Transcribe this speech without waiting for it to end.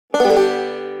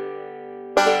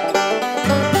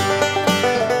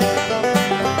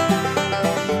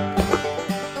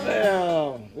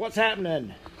what's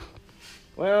happening?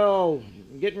 Well,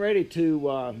 getting ready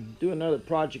to do another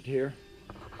project here.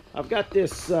 I've got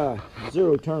this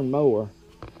Zero Turn mower.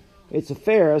 It's a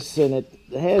Ferris, and it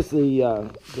has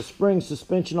the spring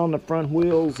suspension on the front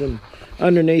wheels, and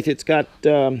underneath it's got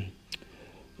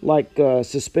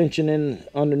suspension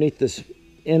underneath this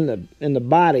in the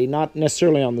body, not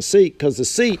necessarily on the seat, because the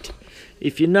seat,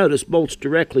 if you notice, bolts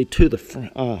directly to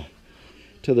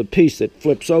the piece that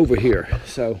flips over here.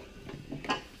 So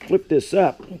flip this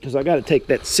up because I got to take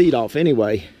that seat off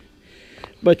anyway.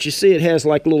 But you see it has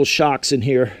like little shocks in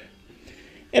here,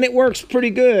 and it works pretty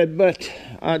good. But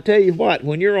I'll tell you what,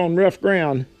 when you're on rough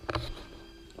ground,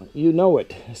 you know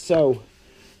it. So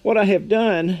what I have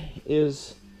done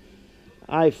is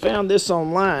I found this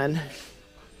online,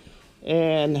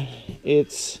 and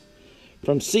it's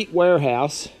from Seat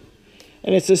Warehouse,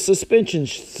 and it's a suspension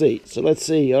seat. So let's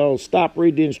see. Oh, stop,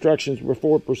 read the instructions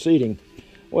before proceeding.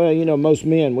 Well, you know, most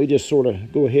men, we just sort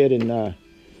of go ahead and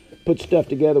put stuff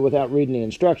together without reading the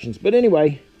instructions. But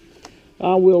anyway,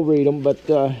 I will read them, but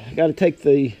I got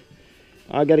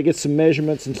to get some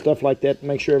measurements and stuff like that to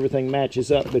make sure everything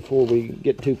matches up before we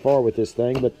get too far with this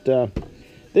thing. But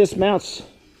this mounts,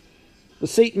 the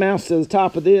seat mounts to the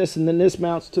top of this, and then this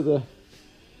mounts to the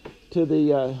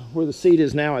where the seat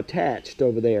is now attached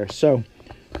over there. So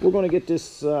we're going to get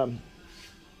this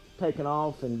taken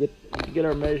off and get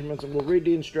our measurements, and we'll read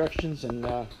the instructions, and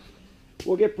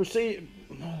we'll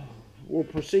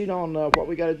proceed on what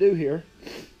we got to do here,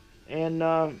 and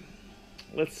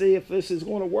let's see if this is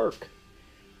going to work.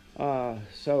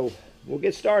 So we'll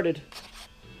get started.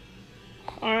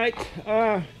 All right,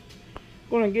 I'm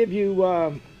going to give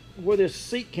you where this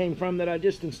seat came from that I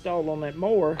just installed on that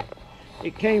mower.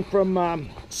 It came from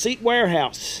Seat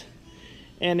Warehouse,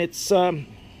 and it's up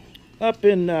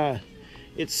in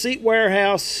it's Seat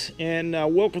Warehouse in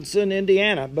Wilkinson,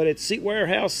 Indiana, but it's Seat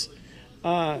Warehouse,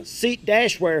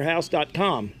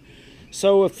 seat-warehouse.com.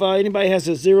 So if anybody has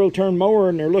a zero-turn mower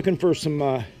and they're looking for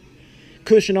some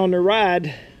cushion on their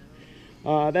ride,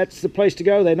 that's the place to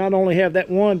go. They not only have that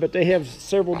one, but they have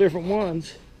several different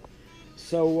ones.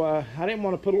 So I didn't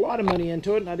want to put a lot of money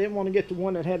into it, and I didn't want to get the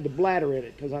one that had the bladder in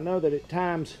it, because I know that at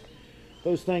times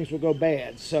those things will go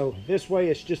bad. So this way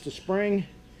it's just a spring,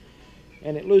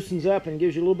 and it loosens up and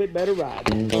gives you a little bit better ride.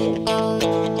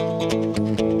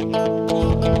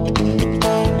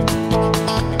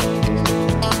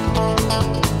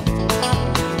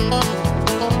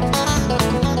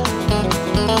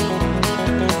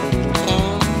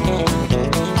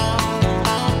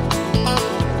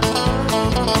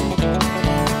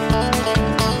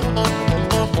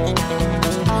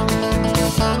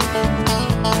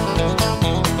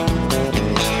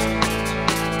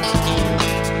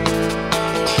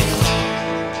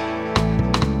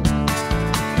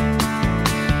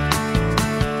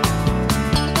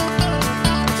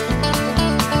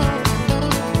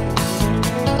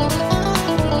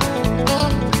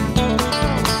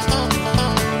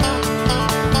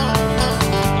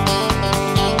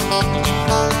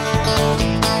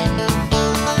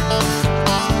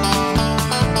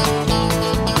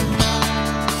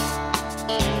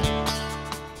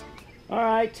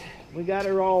 We got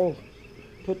her all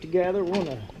put together. We're going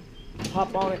to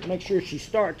hop on it and make sure she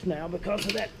starts now because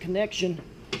of that connection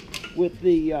with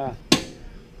the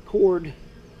cord,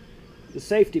 the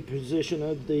safety position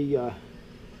of the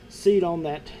seat on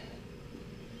that.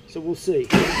 So we'll see.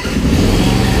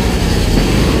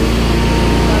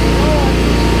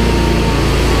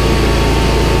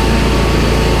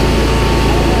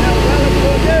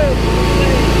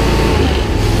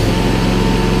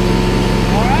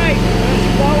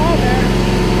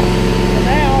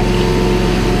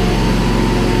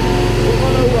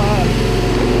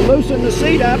 Loosen the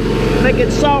seat up, make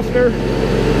it softer.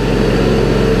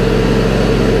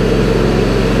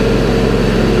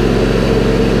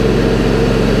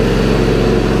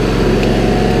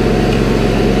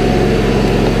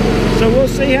 So we'll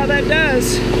see how that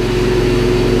does.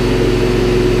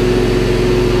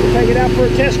 We'll take it out for a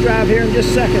test drive here in just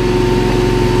a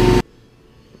second.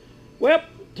 Well,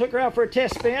 took her out for a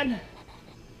test spin.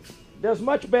 Does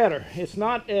much better. It's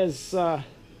not as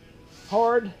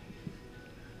hard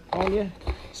on you,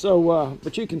 so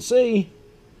but you can see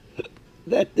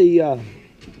that you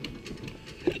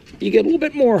get a little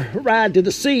bit more ride to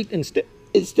the seat instead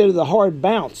of the hard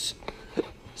bounce,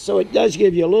 so it does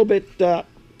give you a little bit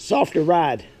softer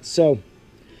ride. So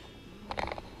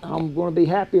I'm going to be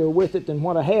happier with it than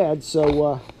what I had.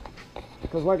 So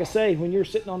because like I say, when you're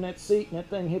sitting on that seat and that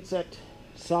thing hits that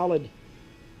solid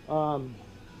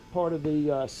part of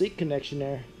the seat connection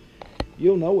there,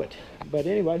 you'll know it. But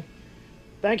anyway,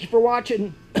 thank you for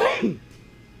watching.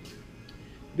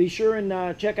 Be sure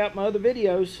and check out my other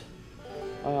videos.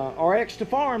 RX to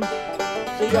Farm.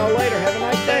 See y'all later. Have a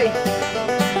nice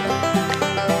day.